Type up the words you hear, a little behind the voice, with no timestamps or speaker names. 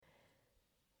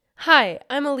Hi,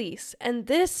 I'm Elise, and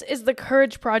this is the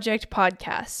Courage Project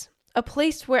podcast, a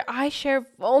place where I share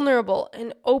vulnerable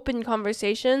and open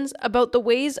conversations about the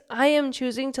ways I am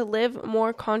choosing to live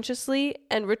more consciously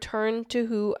and return to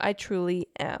who I truly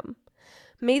am.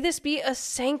 May this be a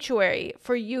sanctuary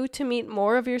for you to meet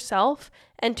more of yourself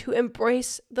and to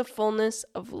embrace the fullness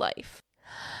of life.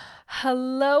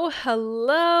 Hello,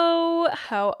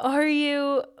 how are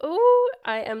you? Ooh,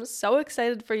 I am so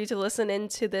excited for you to listen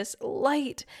into this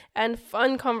light and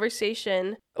fun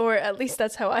conversation, or at least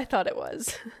that's how I thought it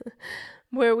was,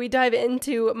 where we dive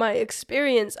into my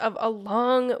experience of a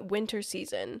long winter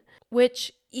season,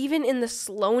 which even in the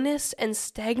slowness and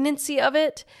stagnancy of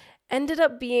it, ended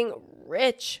up being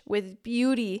rich with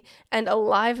beauty and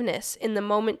aliveness in the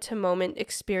moment-to-moment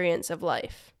experience of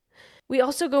life. We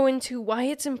also go into why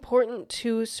it's important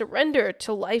to surrender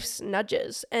to life's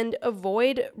nudges and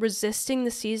avoid resisting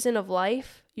the season of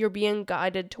life you're being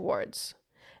guided towards,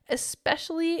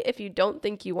 especially if you don't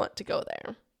think you want to go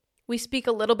there. We speak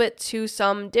a little bit to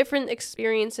some different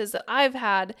experiences that I've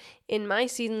had in my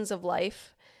seasons of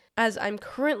life as I'm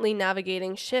currently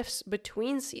navigating shifts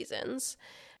between seasons,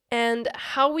 and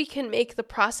how we can make the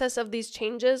process of these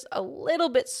changes a little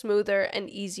bit smoother and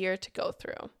easier to go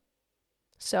through.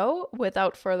 So,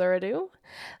 without further ado,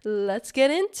 let's get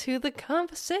into the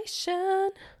conversation.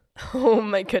 Oh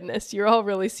my goodness, you're all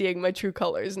really seeing my true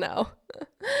colors now.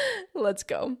 Let's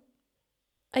go.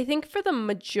 I think for the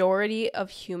majority of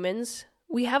humans,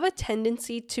 we have a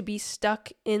tendency to be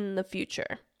stuck in the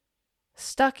future.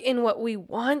 Stuck in what we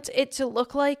want it to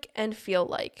look like and feel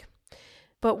like.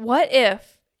 But what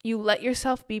if you let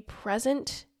yourself be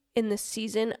present in the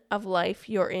season of life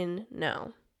you're in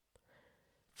now?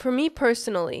 For me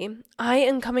personally, I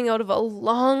am coming out of a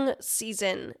long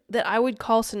season that I would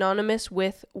call synonymous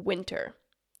with winter.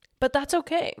 But that's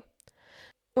okay.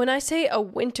 When I say a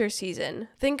winter season,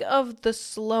 think of the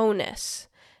slowness,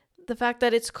 the fact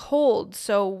that it's cold,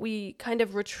 so we kind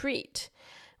of retreat.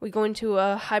 We go into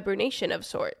a hibernation of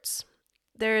sorts.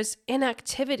 There's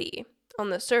inactivity, on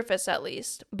the surface at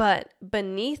least, but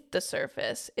beneath the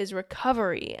surface is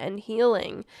recovery and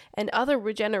healing and other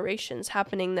regenerations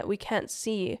happening that we can't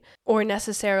see or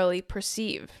necessarily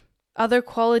perceive. Other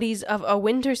qualities of a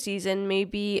winter season may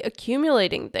be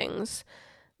accumulating things.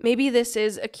 Maybe this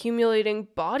is accumulating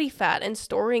body fat and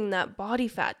storing that body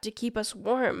fat to keep us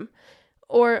warm.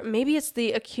 Or maybe it's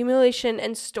the accumulation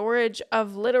and storage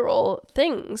of literal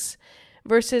things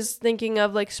versus thinking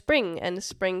of like spring and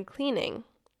spring cleaning.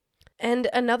 And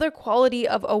another quality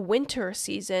of a winter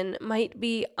season might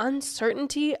be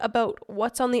uncertainty about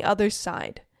what's on the other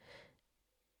side.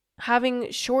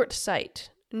 Having short sight,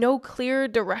 no clear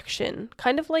direction,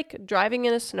 kind of like driving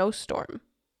in a snowstorm.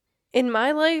 In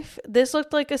my life, this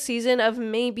looked like a season of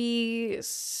maybe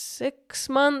 6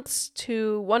 months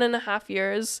to 1.5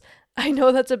 years. I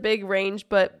know that's a big range,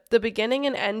 but the beginning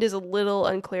and end is a little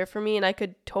unclear for me, and I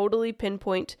could totally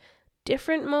pinpoint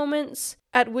different moments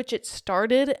at which it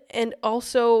started, and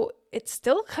also it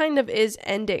still kind of is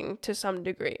ending to some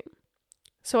degree.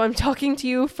 So I'm talking to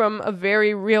you from a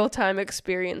very real-time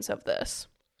experience of this.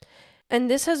 And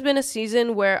this has been a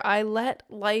season where I let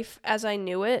life as I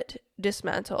knew it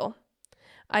dismantle.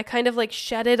 I kind of like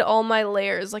shedded all my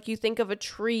layers. Like you think of a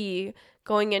tree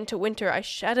going into winter, I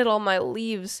shedded all my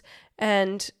leaves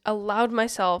and allowed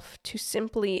myself to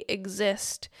simply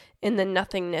exist in the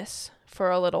nothingness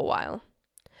for a little while.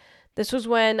 This was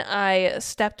when I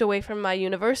stepped away from my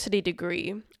university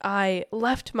degree. I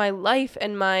left my life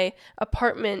and my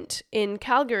apartment in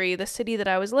Calgary, the city that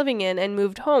I was living in, and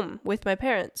moved home with my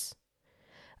parents.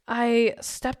 I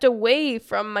stepped away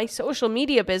from my social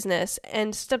media business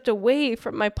and stepped away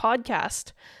from my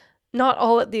podcast. Not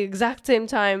all at the exact same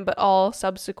time, but all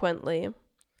subsequently.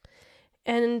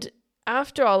 And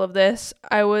after all of this,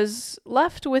 I was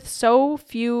left with so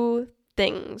few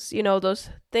things, those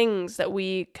things that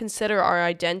we consider our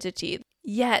identity.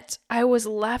 Yet I was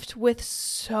left with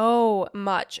so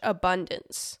much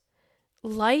abundance.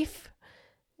 Life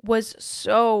was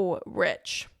so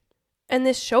rich. And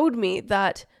this showed me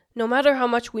that no matter how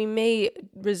much we may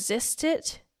resist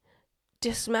it,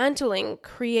 dismantling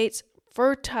creates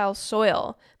fertile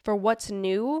soil for what's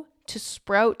new to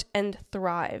sprout and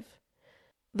thrive.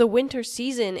 The winter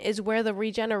season is where the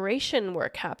regeneration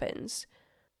work happens.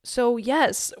 So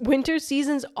yes, winter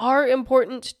seasons are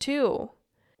important too.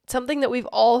 Something that we've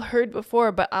all heard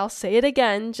before, but I'll say it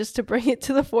again just to bring it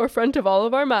to the forefront of all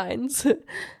of our minds.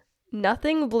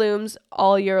 Nothing blooms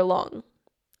all year long.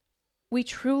 We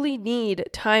truly need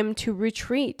time to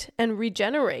retreat and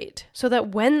regenerate so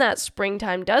that when that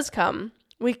springtime does come,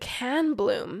 We can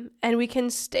bloom, and we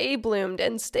can stay bloomed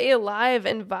and stay alive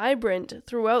and vibrant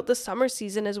throughout the summer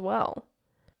season as well.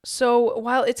 So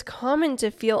while it's common to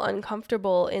feel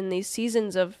uncomfortable in these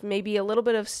seasons of maybe a little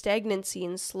bit of stagnancy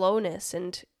and slowness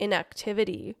and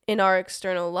inactivity in our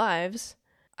external lives,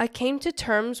 I came to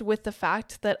terms with the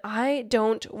fact that I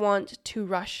don't want to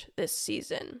rush this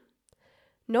season.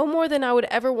 No more than I would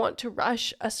ever want to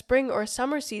rush a spring or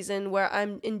summer season where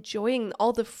I'm enjoying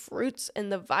all the fruits and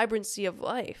the vibrancy of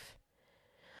life.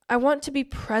 I want to be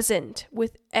present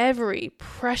with every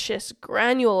precious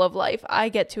granule of life I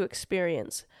get to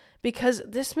experience, because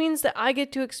this means that I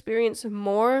get to experience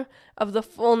more of the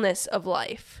fullness of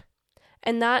life.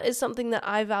 And that is something that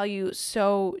I value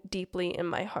so deeply in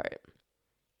my heart.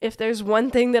 If there's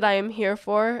one thing that I am here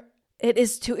for, it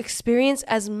is to experience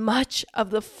as much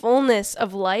of the fullness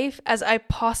of life as I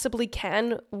possibly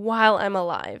can while I'm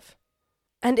alive.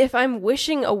 And if I'm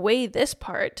wishing away this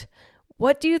part,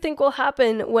 what do you think will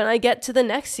happen when I get to the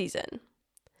next season?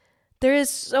 There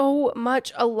is so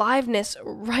much aliveness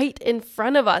right in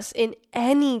front of us in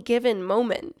any given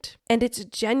moment. And it's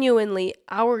genuinely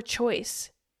our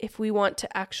choice if we want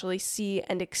to actually see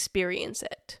and experience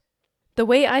it. The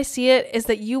way I see it is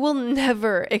that you will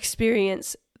never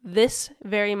experience this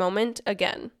very moment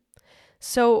again.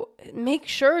 So make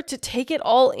sure to take it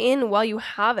all in while you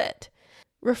have it.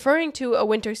 Referring to a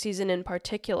winter season in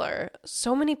particular,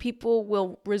 so many people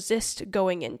will resist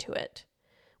going into it.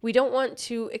 We don't want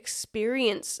to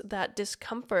experience that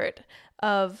discomfort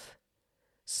of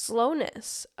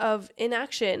slowness, of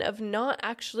inaction, of not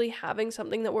actually having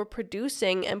something that we're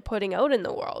producing and putting out in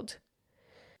the world.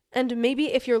 And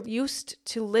maybe if you're used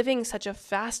to living such a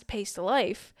fast-paced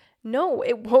life, no,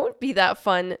 it won't be that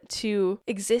fun to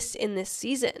exist in this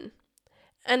season.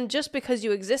 And just because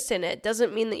you exist in it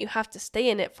doesn't mean that you have to stay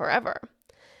in it forever.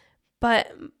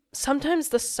 But sometimes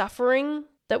the suffering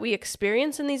that we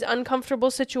experience in these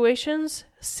uncomfortable situations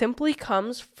simply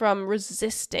comes from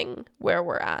resisting where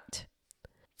we're at.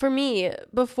 For me,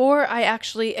 before I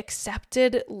actually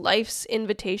accepted life's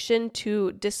invitation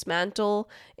to dismantle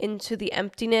into the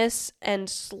emptiness and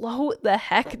slow the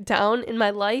heck down in my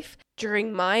life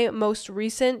during my most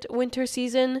recent winter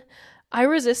season, I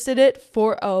resisted it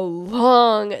for a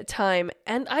long time,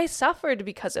 and I suffered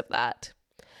because of that.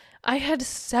 I had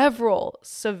several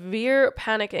severe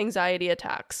panic anxiety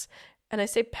attacks. And I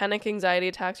say panic anxiety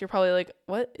attacks, you're probably like,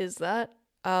 what is that?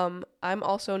 I'm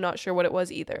also not sure what it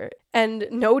was either. And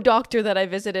no doctor that I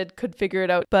visited could figure it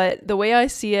out. But the way I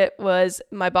see it was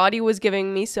my body was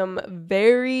giving me some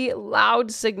very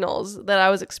loud signals that I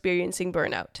was experiencing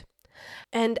burnout.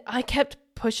 And I kept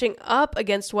pushing up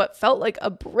against what felt like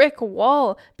a brick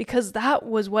wall because that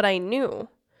was what I knew.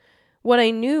 What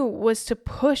I knew was to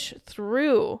push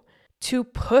through. To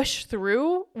push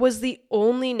through was the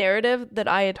only narrative that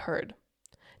I had heard.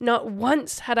 Not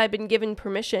once had I been given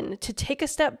permission to take a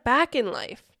step back in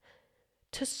life,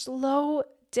 to slow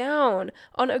down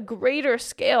on a greater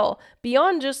scale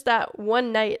beyond just that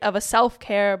one night of a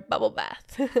self-care bubble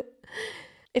bath.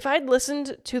 If I'd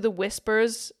listened to the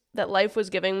whispers that life was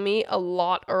giving me a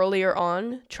lot earlier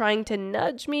on, trying to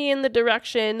nudge me in the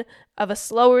direction of a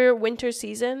slower winter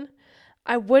season,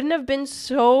 I wouldn't have been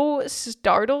so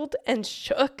startled and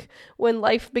shook when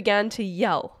life began to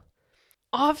yell.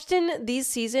 Often, these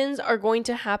seasons are going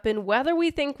to happen whether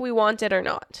we think we want it or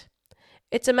not.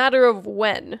 It's a matter of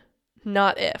when,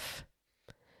 not if.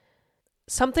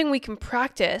 Something we can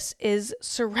practice is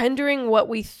surrendering what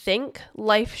we think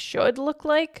life should look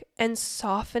like and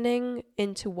softening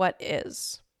into what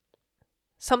is.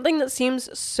 Something that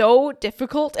seems so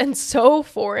difficult and so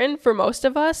foreign for most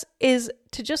of us is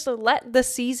to just let the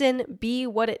season be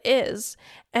what it is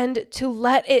and to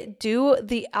let it do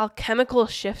the alchemical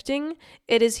shifting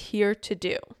it is here to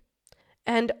do.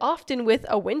 And often with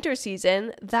a winter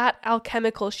season, that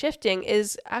alchemical shifting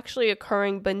is actually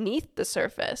occurring beneath the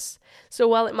surface. So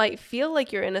while it might feel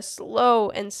like you're in a slow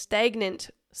and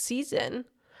stagnant season,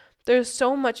 there's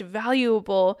so much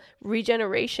valuable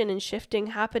regeneration and shifting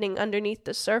happening underneath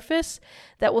the surface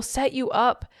that will set you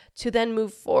up to then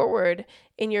move forward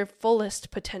in your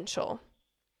fullest potential.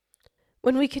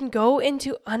 When we can go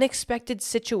into unexpected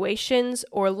situations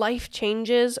or life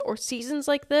changes or seasons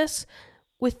like this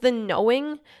with the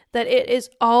knowing that it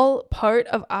is all part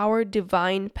of our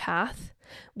divine path,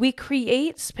 we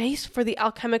create space for the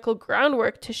alchemical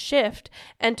groundwork to shift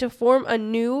and to form a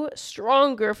new,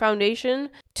 stronger foundation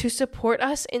to support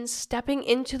us in stepping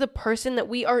into the person that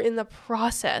we are in the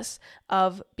process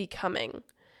of becoming.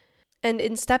 And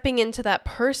in stepping into that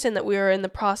person that we are in the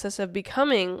process of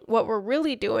becoming, what we're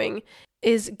really doing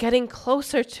is getting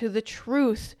closer to the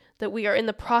truth that we are in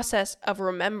the process of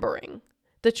remembering.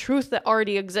 the truth that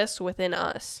already exists within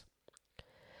us.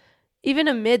 Even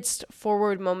amidst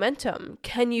forward momentum,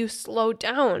 can you slow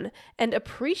down and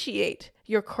appreciate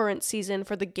your current season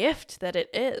for the gift that it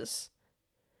is?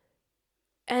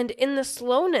 And in the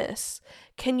slowness,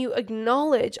 can you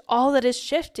acknowledge all that is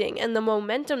shifting and the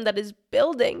momentum that is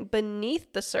building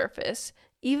beneath the surface,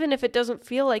 even if it doesn't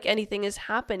feel like anything is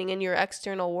happening in your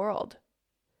external world?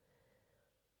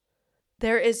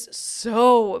 There is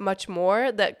so much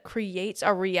more that creates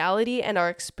our reality and our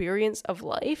experience of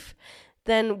life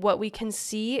than what we can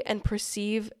see and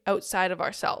perceive outside of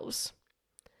ourselves.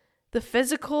 The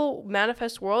physical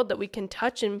manifest world that we can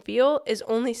touch and feel is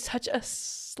only such a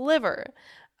sliver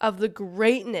of the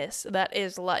greatness that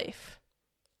is life.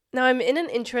 Now, I'm in an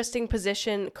interesting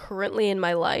position currently in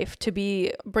my life to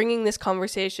be bringing this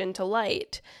conversation to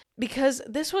light, because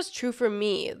this was true for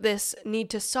me, this need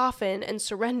to soften and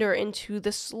surrender into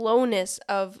the slowness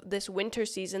of this winter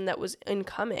season that was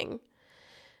incoming.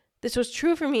 This was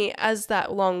true for me as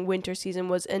that long winter season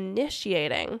was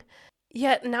initiating.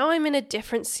 Yet now I'm in a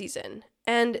different season,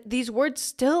 and these words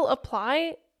still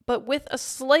apply, but with a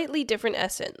slightly different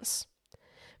essence.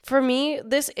 For me,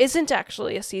 this isn't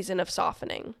actually a season of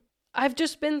softening. I've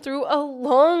just been through a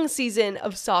long season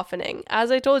of softening. As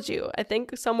I told you, I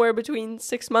think somewhere between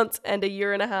 6 months and a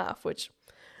year and a half, which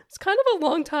is kind of a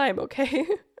long time, okay?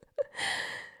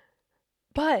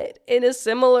 But in a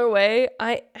similar way,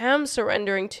 I am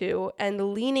surrendering to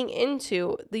and leaning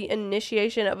into the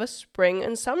initiation of a spring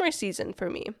and summer season for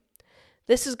me.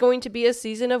 This is going to be a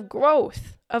season of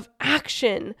growth, of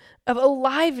action, of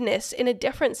aliveness in a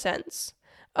different sense,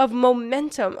 of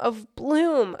momentum, of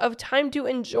bloom, of time to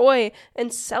enjoy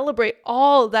and celebrate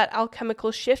all that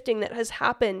alchemical shifting that has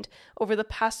happened over the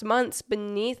past months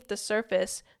beneath the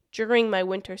surface during my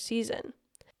winter season.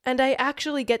 And I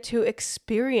actually get to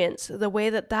experience the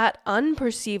way that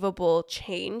unperceivable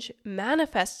change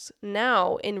manifests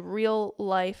now in real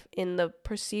life in the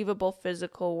perceivable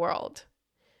physical world.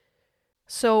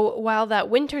 So while that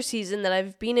winter season that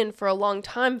I've been in for a long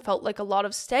time felt like a lot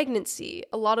of stagnancy,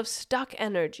 a lot of stuck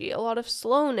energy, a lot of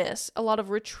slowness, a lot of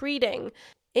retreating,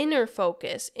 inner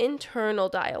focus, internal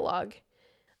dialogue,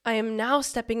 I am now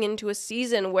stepping into a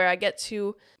season where I get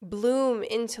to bloom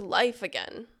into life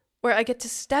again, where I get to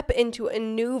step into a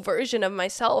new version of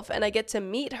myself and I get to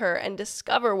meet her and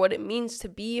discover what it means to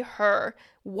be her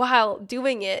while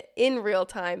doing it in real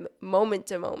time, moment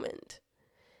to moment.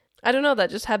 I don't know, that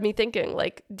just had me thinking,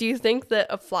 like, do you think that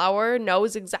a flower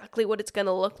knows exactly what it's going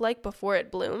to look like before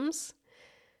it blooms?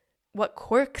 What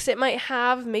quirks it might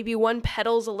have, maybe one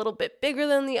petal's a little bit bigger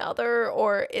than the other,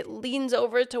 or it leans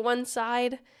over to one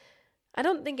side. I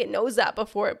don't think it knows that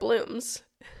before it blooms,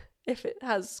 if it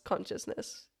has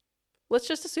consciousness. Let's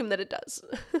just assume that it does.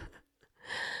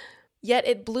 Yet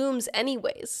it blooms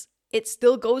anyways. It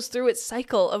still goes through its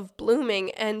cycle of blooming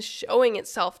and showing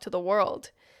itself to the world.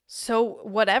 So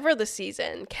whatever the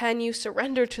season, can you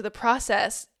surrender to the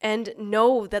process and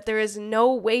know that there is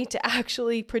no way to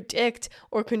actually predict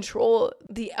or control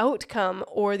the outcome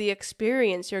or the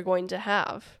experience you're going to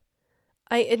have?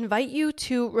 I invite you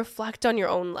to reflect on your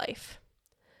own life.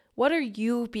 What are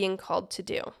you being called to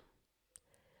do?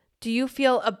 Do you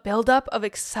feel a buildup of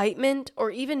excitement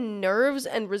or even nerves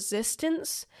and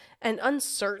resistance and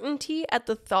uncertainty at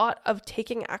the thought of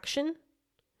taking action?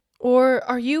 Or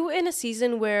are you in a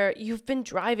season where you've been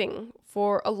driving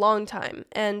for a long time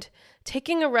and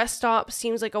taking a rest stop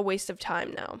seems like a waste of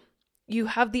time now? You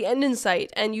have the end in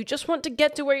sight and you just want to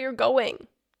get to where you're going.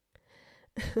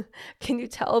 Can you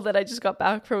tell that I just got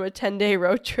back from a 10-day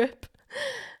road trip?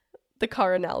 The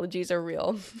car analogies are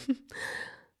real.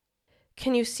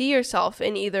 Can you see yourself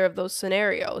in either of those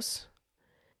scenarios?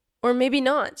 Or maybe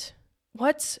not.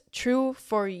 What's true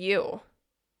for you?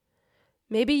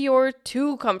 Maybe you're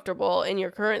too comfortable in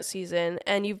your current season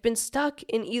and you've been stuck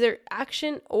in either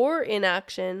action or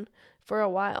inaction for a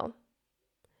while.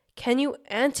 Can you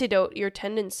antidote your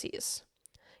tendencies?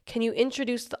 Can you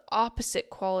introduce the opposite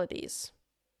qualities?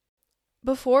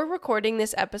 Before recording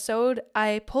this episode,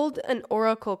 I pulled an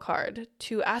oracle card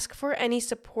to ask for any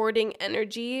supporting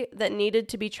energy that needed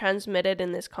to be transmitted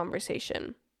in this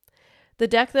conversation. The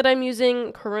deck that I'm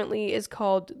using currently is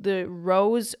called the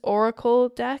Rose Oracle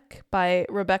deck by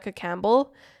Rebecca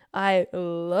Campbell. I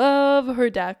love her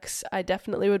decks. I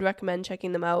definitely would recommend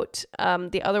checking them out.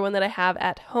 The other one that I have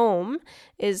at home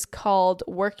is called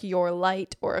Work Your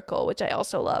Light Oracle, which I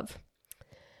also love.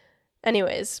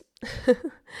 Anyways,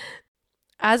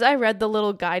 as I read the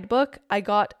little guidebook, I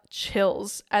got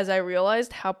chills as I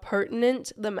realized how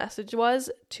pertinent the message was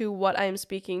to what I am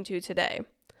speaking to today.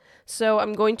 So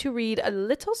I'm going to read a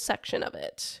little section of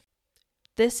it.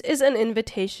 This is an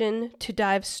invitation to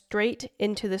dive straight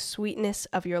into the sweetness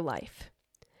of your life,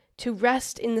 to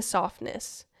rest in the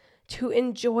softness, to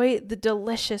enjoy the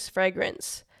delicious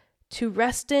fragrance, to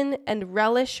rest in and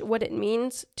relish what it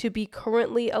means to be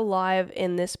currently alive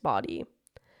in this body,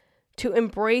 to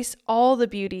embrace all the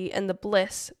beauty and the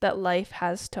bliss that life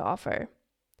has to offer.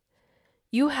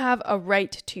 You have a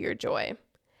right to your joy.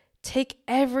 Take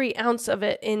every ounce of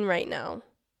it in right now.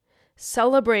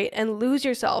 Celebrate and lose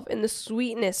yourself in the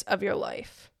sweetness of your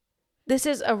life. This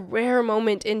is a rare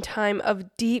moment in time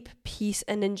of deep peace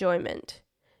and enjoyment.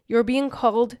 You're being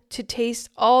called to taste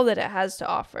all that it has to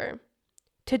offer,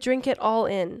 to drink it all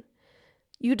in.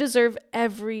 You deserve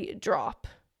every drop.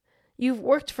 You've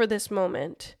worked for this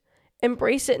moment.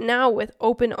 Embrace it now with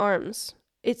open arms.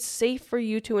 It's safe for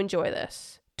you to enjoy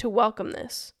this, to welcome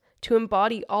this, to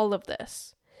embody all of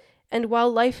this. And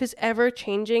while life is ever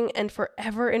changing and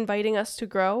forever inviting us to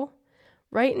grow,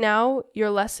 right now your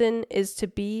lesson is to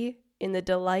be in the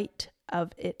delight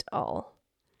of it all.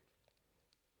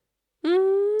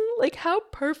 Like how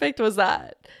perfect was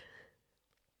that?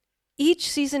 Each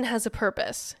season has a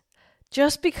purpose.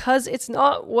 Just because it's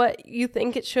not what you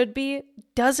think it should be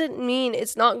doesn't mean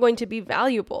it's not going to be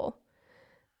valuable.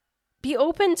 Be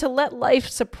open to let life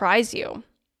surprise you.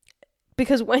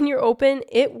 Because when you're open,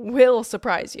 it will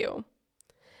surprise you.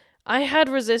 I had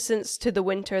resistance to the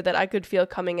winter that I could feel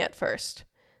coming at first.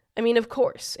 I mean, of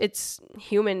course, it's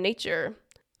human nature.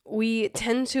 We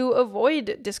tend to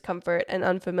avoid discomfort and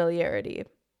unfamiliarity.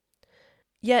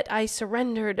 Yet I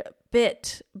surrendered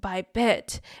bit by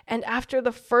bit, and after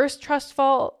the first trust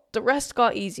fall, the rest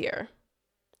got easier.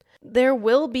 There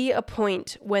will be a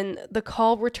point when the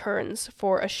call returns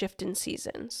for a shift in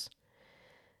seasons.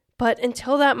 But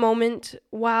until that moment,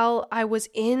 while I was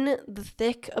in the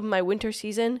thick of my winter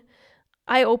season,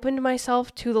 I opened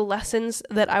myself to the lessons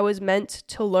that I was meant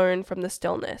to learn from the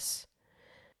stillness.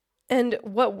 And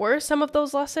what were some of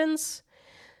those lessons?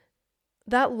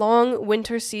 That long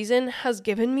winter season has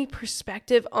given me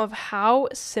perspective of how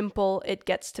simple it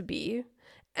gets to be,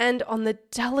 and on the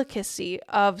delicacy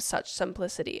of such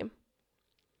simplicity.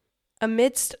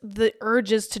 Amidst the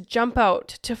urges to jump out,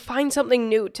 to find something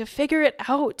new, to figure it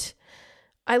out,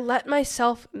 I let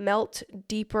myself melt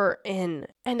deeper in,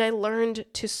 and I learned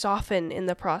to soften in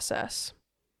the process.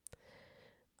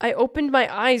 I opened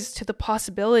my eyes to the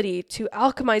possibility to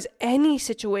alchemize any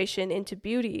situation into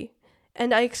beauty,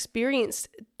 and I experienced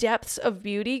depths of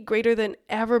beauty greater than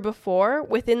ever before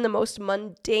within the most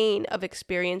mundane of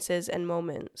experiences and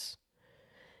moments.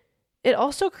 It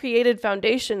also created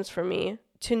foundations for me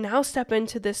to now step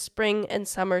into this spring and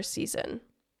summer season.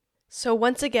 So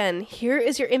once again, here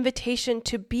is your invitation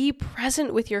to be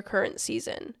present with your current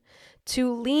season,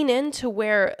 to lean into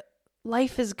where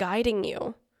life is guiding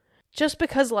you. Just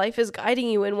because life is guiding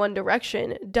you in one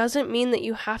direction doesn't mean that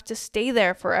you have to stay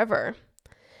there forever.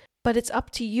 But it's up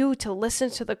to you to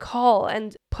listen to the call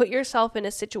and put yourself in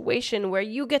a situation where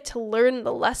you get to learn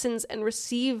the lessons and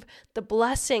receive the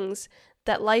blessings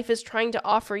that life is trying to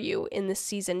offer you in the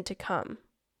season to come,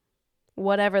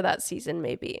 whatever that season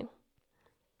may be.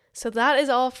 So that is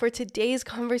all for today's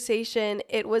conversation.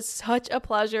 It was such a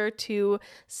pleasure to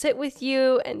sit with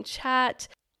you and chat.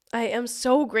 I am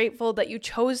so grateful that you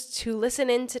chose to listen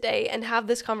in today and have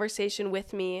this conversation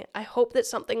with me. I hope that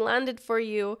something landed for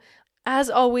you.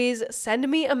 As always, send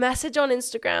me a message on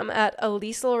Instagram at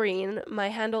Elise Loreen. My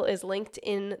handle is linked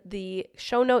in the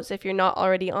show notes if you're not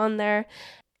already on there.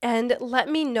 And let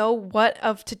me know what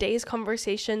of today's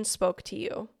conversation spoke to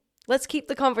you. Let's keep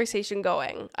the conversation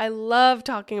going. I love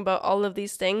talking about all of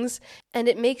these things, and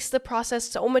it makes the process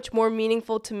so much more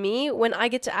meaningful to me when I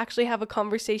get to actually have a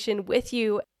conversation with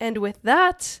you. And with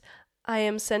that, I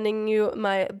am sending you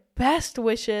my best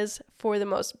wishes for the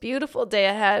most beautiful day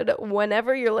ahead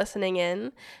whenever you're listening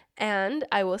in, and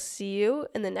I will see you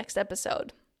in the next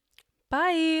episode.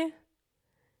 Bye!